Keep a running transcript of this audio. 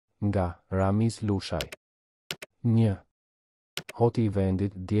Nga Ramiz Lushaj. 1. Hoti I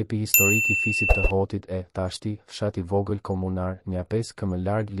Vendit, djepi historik I fisit të Hotit e Tashti, fshati vogël komunar, nja 5 km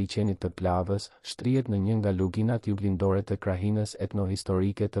larg liçenit të Plavës, shtrihet në një nga luginat juglindore të krahinës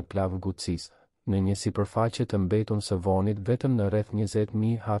etnohistorike të Plavëgucis, në një sipërfaqe të mbetun së vonit vetëm në rreth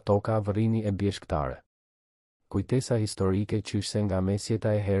 20.000 ha toka vërrini e bjeshktare. Kujtesa historike qyshse nga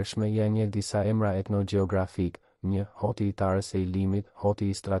mesjeta e hershme janë një disa emra etnogjeografik, 1. Hoti I Tarës e I Limit, Hoti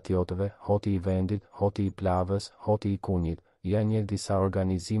I Stratjotëve, Hoti I Vendit, Hoti I Plavës, Hoti I Kunjit, janë një disa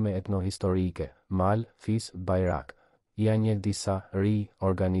organizime etnohistorike, mal, fis, bajrak. Janë një disa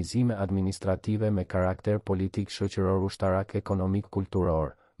organizime administrative me karakter politik shoqëror ushtarak ekonomik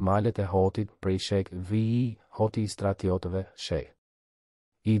kulturor, malet e Hotit, prej shek VI, Hoti I Stratjotëve, shek.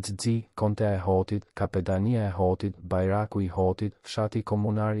 Ixxi, kontea e Hotit, kapedania e Hotit, bajraku I Hotit, fshati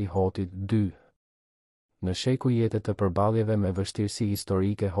komunar I Hotit, 2. Në sheku jetet të përballjeve me vështirësi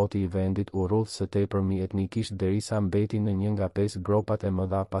historike Hoti I Vendit u rrudh së tepërmi etnikisht derisa mbeti në një nga 5 gropat e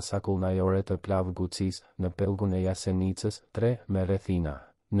mëdha pasakullnajore të Plavëgucis, në pellgun e Jasenicës, 3, me rrethina,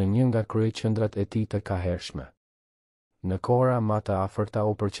 në një nga kryeqendrat e tij të kahershme. Në kohëra më të afërta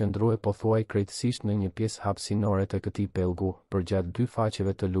u përqendrua pothuaj krejtësisht në një pjesë hapësinore të këtij pellgu, përgjatë 2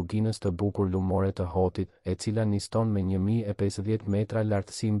 faqeve të luginës të bukur lumore të Hotit, e cila niston me 1050 metra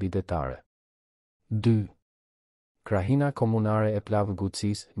lartësi mbidetare. 2. Krahina komunare e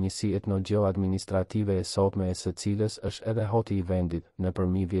Plavëgucis, njësi etnogjeo-administrative e sotme e së cilës është edhe Hoti I Vendit, nëpër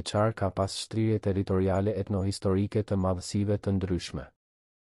vjeçar ka pas shtrirje territoriale etnohistorike të madhësive të ndryshme.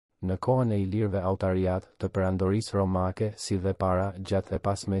 Në kohën e ilirëve Autariat të perandorisë romake, si dhe para, gjatë e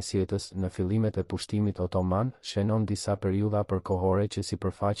pas mesjetës, në fillimet e pushtimit otoman, shenon disa periudha përkohore që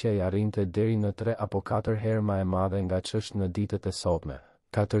sipërfaqja I arrinte deri në 3 apo 4 herë më e madhe nga ç'është në ditët e sotme.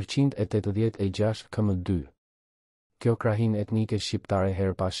 486 km2. Kjo krahin etnike shqiptare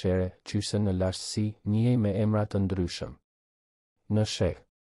her pashere, qyse në lashtësi, njihej me emra të ndryshëm. Në shek.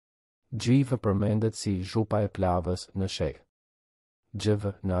 Gjivë përmendet si zhupa e Plavës, në shek.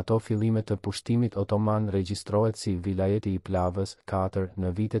 Gjvë, në ato fillimet të pushtimit otoman regjistrohet si vilajeti I Plavës, 4,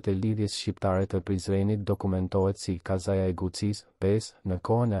 në vitet e lidhjes shqiptare të Prizrenit dokumentohet si kazaja e Gucis, 5, në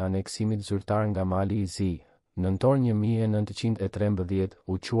kohën e aneksimit zyrtar nga mali I Zi. Nëntor 1913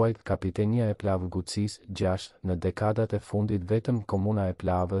 u quajt kapitenia e Plavëgucis, 6, në dekadat e fundit vetëm komuna e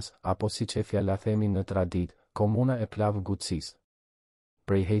Plavës, apo siç e fjalathemi në tradit, komuna e Plavëgucis.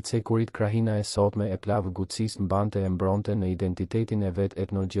 Prej hejtsekurit krahina e sotme e Plavëgucis mbante e mbronte në identitetin e vet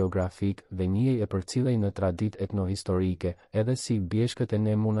etnogjeografik dhe njihej e përcillej në tradit etnohistorike, edhe si bjeshkët e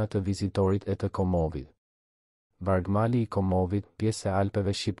nemuna të vizitorit e të Komovit. Vargmali I Komovit, pjesë e Alpeve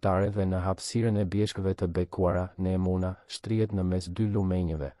shqiptare dhe në hapësirën e bjeshkëve të bekuara, nemuna, shtrihet në mes 2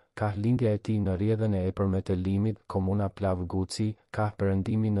 lumenjëve. Ka lindja e tij në rrjedhën e epërme të Limit, komuna Plavëguci, ka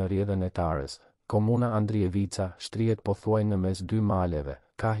perëndimi në rrjedhën e Tarës. Komuna Andrijevica shtrihet pothuaj në mes 2 maleve.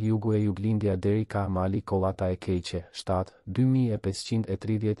 Ka jugu e juglindja deri ka mali Kollata e Keqe, 7,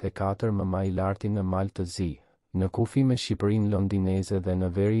 2534 më I larti në mal të Zi. Në kufi me Shqipërinë londineze dhe në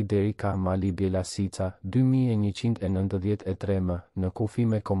veri deri ka mali Bjelasica, 2193 më, në kufi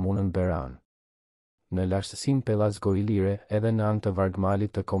me komunën Beran. Në lashtësinë pellazgo-ilire, edhe në anë të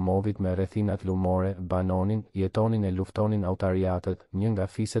vargmalit të Komovit me rrethinat lumore, banonin, jetonin e luftonin Autariatët, një nga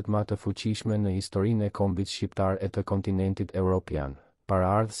fiset më të fuqishme në historinë e kombit shqiptar e të kontinentit evropian,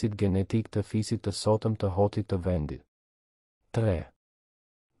 paraardhësit genetik të fisit të sotëm të Hotit të Vendit. 3.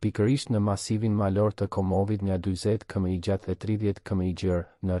 Pikërisht në masivin malor të Komovit nja 20 km I gjatë e 30 km I gjerë,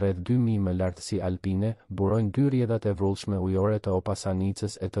 në rreth 2000 më lartësi alpine, burojnë 2 rrjedhat e vrullshme ujore të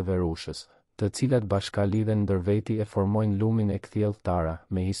Opasanicës e të Verushës, të cilat bashkalidhen ndërveti e formojnë lumin e kthjellë Tara,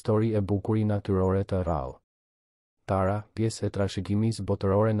 me histori e bukuri natyrore të rrallë. Tara, pjesë e trashëgimisë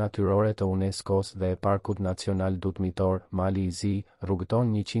botërore natyrore të UNESCO-s dhe e Parkut Nacional Dutmitor, Mali I Zi,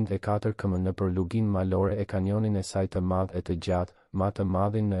 rrugëton 104 km nëpër lugin malore e kanjonin e saj të madh e të gjatë, më të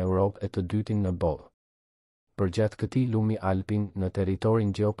madhin në Europë e të dytin në botë. Përgjatë këtij lumi alpin, në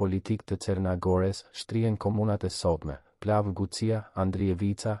territorin gjeopolitik të Cernagores, shtrihen komunat e sotme: Plavëgucia,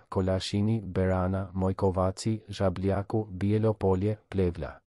 Andrijevica, Kolashini, Berana, Mojkovaci, Zhabljaku, Bielopolje,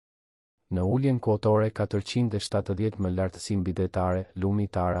 Plevla. Në uljen kuotore 470 më lartësi mbidetare, lumi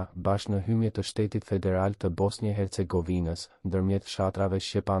Tara, bashkë në hymje të Shtetit Federal të Bosnje-Hercegovinës, ndërmjet fshatrave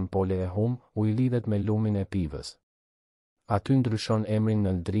Shqepan Pole e Hum, u I lidhet me lumin e Pivës. Aty ndryshon emrin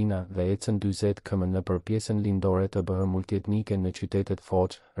në Drina dhe ecën 40 km nëpër pjesën lindore të BH multietnike në qytetet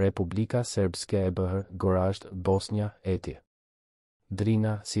Foç, Republika Serbske e BH, Gorazd, Bosnja, eti.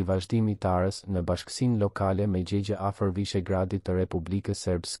 Drina, si vazhdim I Tarës, në bashkësinë lokale me gjegje afër Vishegradit të Republikës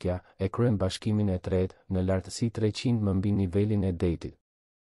Serbskja, e kryen bashkimin e tretë, në lartësi 300 më mbi nivelin e detit.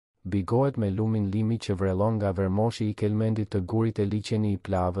 Bigohet me lumin limi që vrellon nga vermoshi I kelmendit të gurit e liçeni I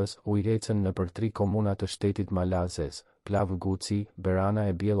plavës, ujrecën në për 3 komuna të shtetit Malazes, Plavë Guci, Berana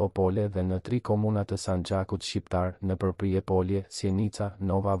e Bielopole dhe në 3 komuna të Sanxhakut shqiptar, në për Prijepolje, Sjenica,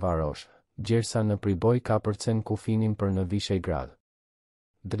 Nova Varosh, gjersa në Priboj ka përcen kufinin për në Vishegrad.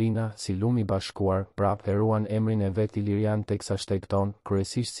 Drina, si lum I bashkuar, prap heruan emrin e vet Ilirian teksa shtekton,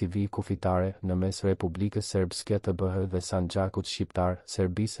 kryesisht si vijë kufitare, në mes Republikës Serbske të BiH dhe Sanxhakut shqiptar,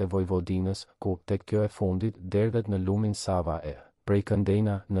 Serbisë e Vojvodinës, ku, tek kjo e fundit, derdhet në lumin Sava e, prej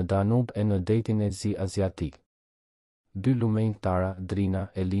Këndejna, në Danub e në detin e Zi Aziatik. 2 lumenj Tara, Drina,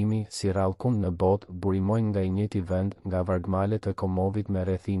 e Limi, si rallkun në botë, burimojnë nga I njëjti vend, nga vargmalet e Komovit me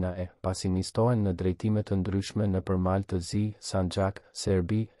rrethina e, pasi nistohen në drejtime të ndryshme në përmal të Zi, Sanxhak,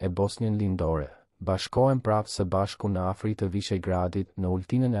 Serbi, e Bosnjën lindore. Bashkohen prapë së bashku në afri të Vishegradit, në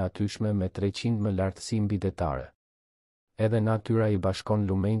ultinën e atyshme me 300 më lartësi mbidetare. Edhe natyra I bashkon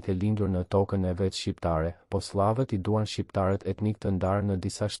lumenjt e lindur në tokën e vet shqiptare, po slavët I duan shqiptarët etnik të ndarë në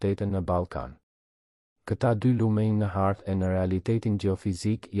disa shtete në Ballkan. Këta 2 lumenj në hartë e në realitetin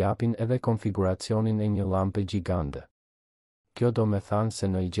gjeofizik japin edhe konfiguracionin e një lampe gjigande. Kjo do me thanë se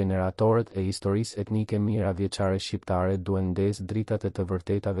në gjeneratorët e historisë etnike mira vjeçare shqiptare duen ndez dritat e të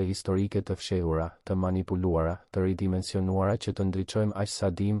vërtetave historike të fshehura, të manipuluara, të ridimensionuara që të ndriçojmë aq sa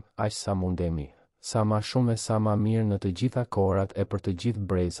dim, aq sa mundemi, sa ma shumë e sa ma mirë në të gjitha kohrat e për të gjithë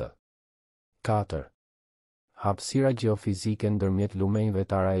brezat. 4. Hapësira gjeofizike ndërmjet lumenjve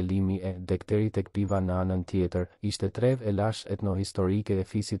Tara e Limi e Dekteri tek Piva në anën tjetër, ishte trev e lash etnohistorike e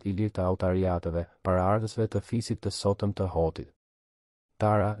fisit Ilir të Autariatëve, paraardhësve të fisit të sotëm të Hotit.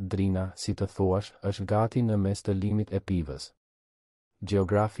 Tara, Drina, si të thuash, është gati në mes të Limit e Pivës.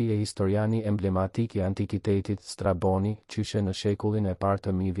 Gjeografi e historiani emblematik I antikitetit Straboni, qyshe në shekullin e parë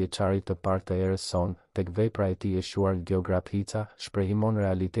të mijëvjeçarit të parë të erës son, tek vepra e tij e shuar Geografica, shprehimon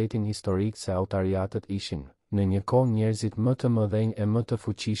realitetin historik se autariatët ishin, në një kohë njerëzit më të mëdhenj e më të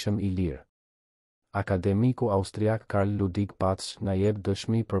fuqishëm I lirë. Akademiku austriak Karl Ludwig Patsch na jep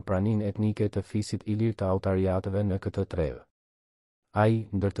dëshmi për praninë etnike të fisit Ilir të Autariatëve në këtë trevë. Ai,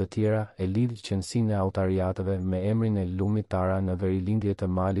 ndër të tjera, e lidh qenësinë e Autariatëve me emrin e lumit Tara në verilindje të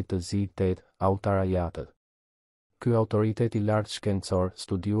malit të Zi 8, Autariatët. Ky autoritet I lartë shkencor,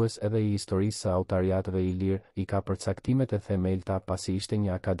 studiues edhe I historisë së Autariatëve Ilir, I ka përcaktimet e themelta pasi ishte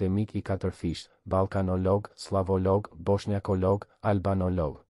një akademik I katërfisht, balkanolog, slavolog, bosnjakolog,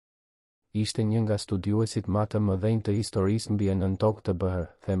 albanolog. Ishte një nga studiuesit më të mëdhenj të historisë mbi nën tokë të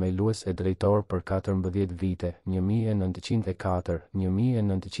BiH, themelues e drejtor për 14 vite,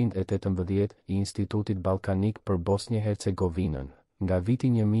 1904-1918 I Institutit Ballkanik për Bosnjë-Hercegovinën, nga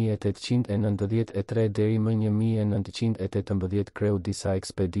viti 1893 deri më 1918 kreu disa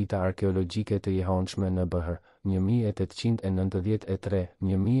ekspedita arkeologjike të jehonshme në BiH,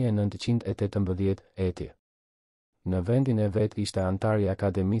 1893-1918 eti. Në vendin e vet ishte antar I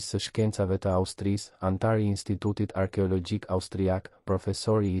Akademisë së Shkencave të Austrisë, antar I Institutit Arkeologjik Austriak,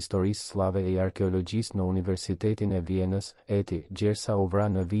 profesor I historisë slave e arkeologjisë në Universitetin e Vienës, eti, gjersa u vra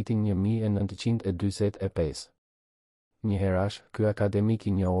në vitin 1945. Njëherash, ky akademik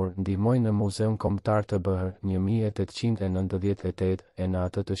I njohur ndihmoi në Muzeun Kombëtar të BiH 1898 e në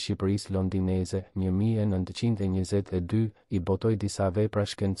atë të Shqipërisë londineze 1922 I botoi disa vepra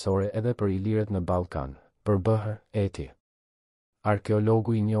shkencore edhe për ilirët në Ballkan. Për BiH, eti.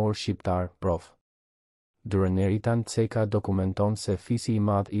 Arkeologu I njohur shqiptar, prof. Dureneritan Ceka dokumenton se fisi I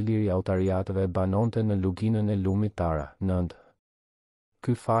madh Ilir I Autariatëve banonte në luginën e lumit Tara, nënd.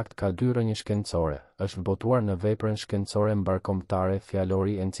 Ky fakt ka 2 rrënje shkencore, është botuar në veprën shkencore mbarkombëtare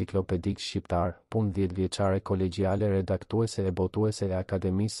Fjalori Enciklopedik Shqiptar, punë 10 vjeçare kolegjiale redaktuese e botuese e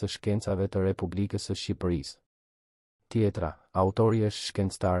Akademisë së Shkencave të Republikës së Shqipërisë. Tjetra, autori është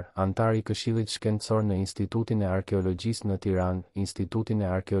shkencëtar, antar I Këshillit Shkencor në Institutin e Arkeologjisë në Tiranë, Institutin e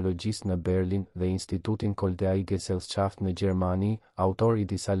Arkeologjisë në Berlin dhe Institutin Koldea Gesellschaft në Gjermani, autor I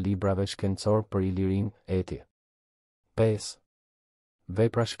disa librave shkencor për Ilirin, eti. 5.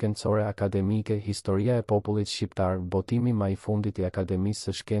 Vepra shkencore akademike, historia e popullit shqiptar, botimi më I fundit I Akademisë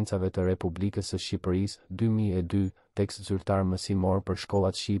së Shkencave të Republikës së Shqipërisë, 2002, tekst zyrtar mësimor për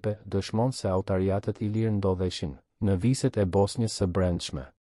shkollat shqipe, dëshmon se autariatët Ilir ndodheshin në viset e Bosnjës së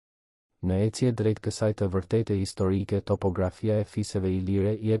Brendshme. Në ecje drejt kësaj të vërtete historike, topografia e fiseve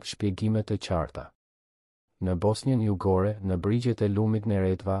ilire jep shpjegime të qarta. Në Bosnjën Jugore, në brigjet e lumit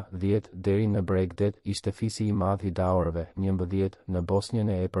Neretva, 10 deri në Bregdet, ishte fisi I madh I Daorëve, 11, në Bosnjën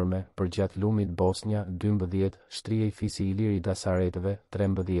e Epërme, përgjatë lumit Bosnja, 12, shtrihej fisi Ilir I Dasaretëve,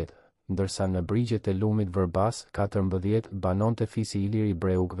 13. ndërsa në brigjet e lumit Vërbas 14 banonte fisi i liri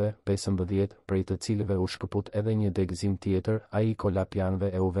breukëve, 15 prej të cilëve u shkëput edhe një degëzim tjetër, ai i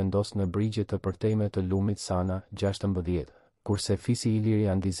kolapianëve e u vendos në brigje të përtejme të lumit Sana 16, kurse fisi i liri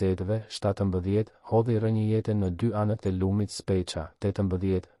andizetëve 17 hodhi rënjë jete në dy anët e lumit Speqa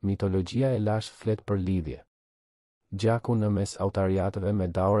 18, mitologjia e lash flet për lidhje. Gjaku në mes autariatëve me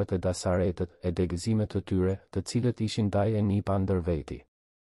daurët e dasaretët e degëzimet të tyre, të cilët ishin ndaj e nipa ndër veti.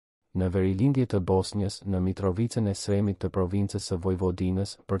 Në verilindje të Bosnjës, në Mitrovicën e Sremit të provincës së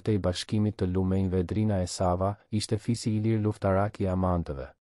Vojvodinës, përtej bashkimit të lumenjve Drina e Sava, ishte fisi i lirë luftarak i amantëve.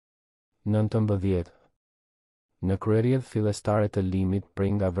 19. Në kryerjedhë fillestare të limit,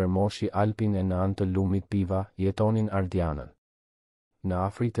 prej nga Vermoshi Alpin e në anë të lumit Piva, jetonin Ardianën. Në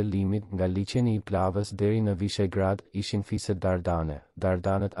afri të limit, nga liçeni i Plavës deri në Vishegrad, ishin fiset Dardane,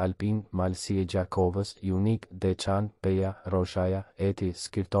 Dardanët Alpin, Malsi e Gjakovës, Junik, Deçan, Peja, Roshaja, Eti,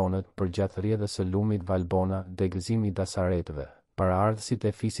 Skirtonët, përgjatë rrjedhës së lumit Valbona, degëzimi i dasaretëve, paraardhësit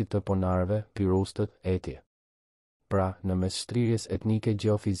e fisit të Ponarëve, Pirustët, Eti. Pra, në mes shtrirjes etnike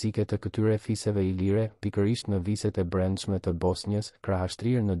gjeofizike të këtyre fiseve ilire, pikërisht në viset e brendshme të Bosnjës,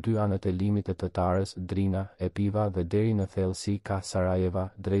 krahashtrirë në dy anët e limit të Tarës, Drina, e Piva dhe deri në thellësi ka Sarajeva,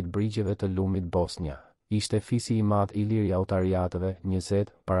 drejt brigjeve të lumit Bosnja. Ishte fisi i madh ilir i Autariatëve,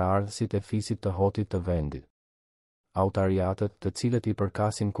 20, paraardhësit e fisit të Hotit të Vendit. Autariatët, të cilët i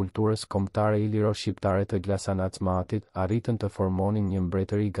përkasin kulturës kombëtare iliro-shqiptare të Glasanacmatit, arritën të formonin një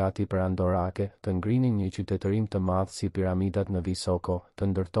mbretëri gati perandorake, të ngrinin një qytetërim të madh si piramidat në Visoko,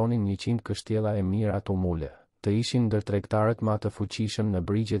 të ndërtonin 100 kështjella e mira tumule, të ishin ndër tregtarët më të fuqishëm në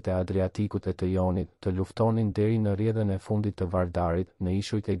brigjet e Adriatikut e të Jonit, të luftonin deri në rrjedhën e fundit të Vardarit, në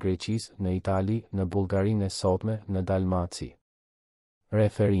ishujt e Greqisë, në Itali, në Bullgarinë e sotme, në Dalmaci.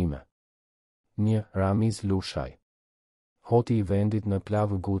 Referime. 1. Ramiz Lushaj. Hoti i Vendit në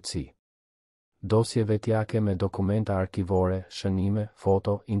Plavë Guci. Dosje vetjake me dokumenta arkivore, shënime,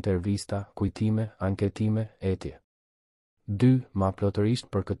 foto, intervista, kujtime, anketime, etje. 2. Ma plotërisht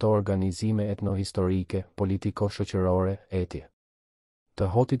për këto organizime etnohistorike, politiko-shoqërore, etje. Të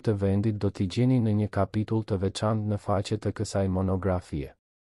Hotit të Vendit do t'i gjeni në një kapitull të veçantë në faqe të kësaj monografie.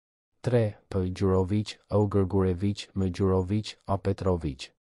 3. P. Gjurović, O. Gërgurević, M. Gjurović, A.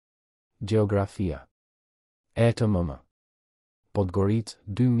 Petrović. Gjeografia. ETMM. Podgoricë,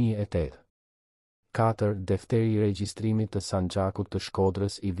 2008. 4. Defteri i regjistrimit të Sanxhakut të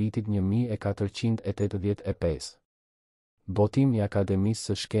Shkodrës i vitit 1485. Botim i Akademisë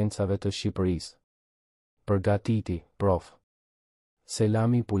së Shkencave të Shqipërisë. Përgatiti, Prof.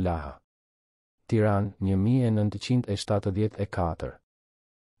 Selami Pulaha. Tiranë, 1974.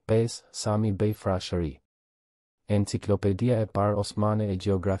 5. Sami Bej Frashëri. Enciklopedia e parë osmane e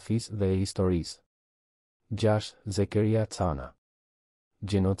gjeografisë dhe e historisë. 6. Zekeria Cana.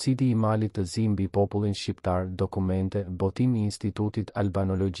 Gjenocidi i Malit të Zi mbi popullin shqiptar, dokumente, botim i Institutit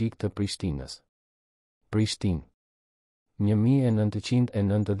Albanologjik të Prishtinës. Prishtinë.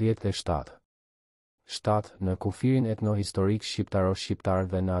 1997. 7. Në kufirin etnohistorik shqiptaro-shqiptar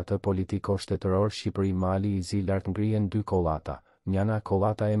dhe në atë politiko-shtetëror Shqipëri Mali i Zi lart ngrihen dy kollata, njëna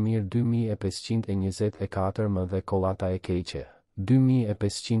kollata e mirë 2524 m dhe kollata e keqe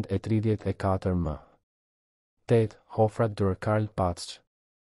 2534 m. 8. Hofrat dër Karl Patzsch.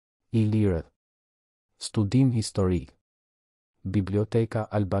 Ilirët. Studim historik. Biblioteka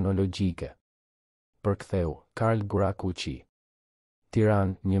albanologjike. Përktheu, Karl Gurakuqi.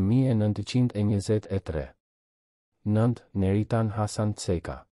 Tiranë, 1923. 9. Neritan Hasan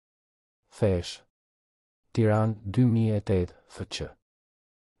Ceka. Fesh. Tiranë, 2008, fq.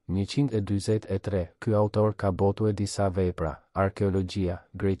 143. Ky autor ka botue disa vepra: Arkeologjia,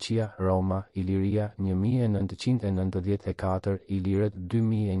 Greqia, Roma, Iliria 1994, Ilirët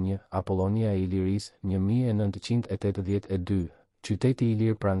 2001, Apollonia e Iliris 1982, Qyteti i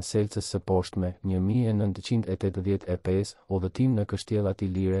Ilir pranë Selcës së Poshtme 1985, Udhëtim në kështjellat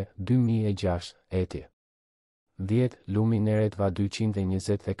ilire 2006, etje. 10. Lumi Neretva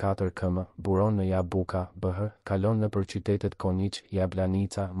 224 km, buron në Jabuka, BH, kalon në për qytetet Koniq,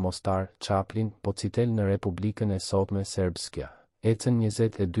 Jablanica, Mostar, Çaplin, Pocitel në Republikën e sotme Serbskja. Ecën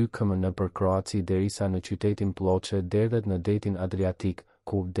 22 km në për Kroaci derisa në qytetin Ploče derdhet në detin Adriatik,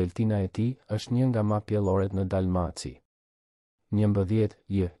 ku deltina e tij është një nga më pjelloret në Dalmaci. 11.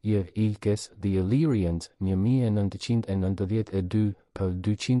 Ilkes, The Illyrians, 1992, p.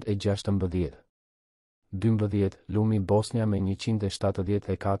 216. 12. Lumi Bosnja me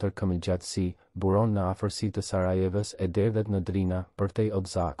 174 km gjatësi, buron në afërsi të Sarajevës e derdhet në Drina, përtej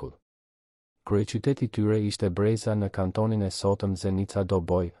Odzakut. Kryeqyteti tyre ishte Breza në kantonin e sotëm Zenica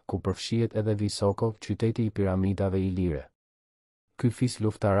Doboj, ku përfshihet edhe Visoko, qyteti i piramidave ilire. Ky fis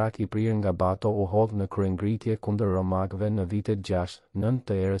luftarak I prirë nga Bato u hodh në kryengritje kundër romakëve në vitet 6-9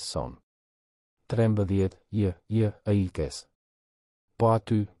 të erës son. 13 Aikes. Po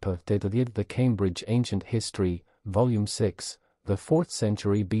aty, p. 80 The Cambridge Ancient History, Volume 6, The 4th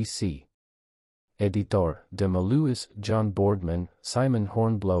Century BC. Editor, Dema Lewis, John Boardman, Simon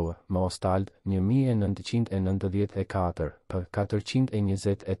Hornblower, Mostald, 1994, p.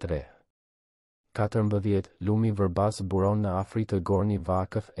 423. 14 Lumi Vërbas buron në afri të Gorni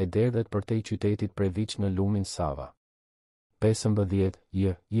Vakëf e derdhet përtej qytetit Previç në lumin Sava. 15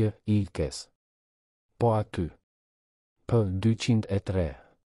 Ilkes. Po aty. P. 203.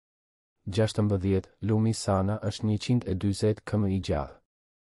 16 Lumi Sana është 120 km I gjallë.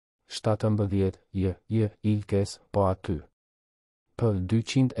 17 Ilkes, po aty. P.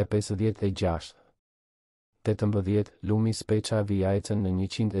 256. 18 Lumi Speqa Vijajcën në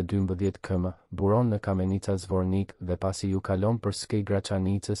 112 km, buron në Kamenica Zvornik dhe pasi ju kalon për skej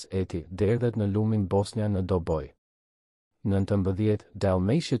Graçanicës eti, derdhet në lumin Bosnia në Doboj. 19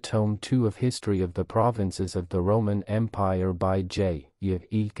 Dalmatia Tome 2 of History of the Provinces of the Roman Empire by J.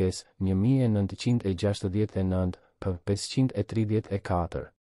 Ilkes, 1969, p.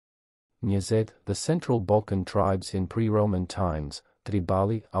 534. 20 The Central Balkan Tribes in Pre-Roman Times,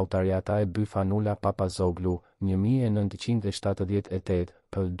 Tribali, Autariatëve Fanula Papazoglu, 1978,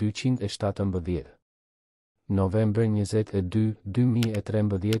 p. 217. November 22,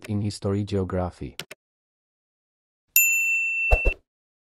 2013 in History Geography.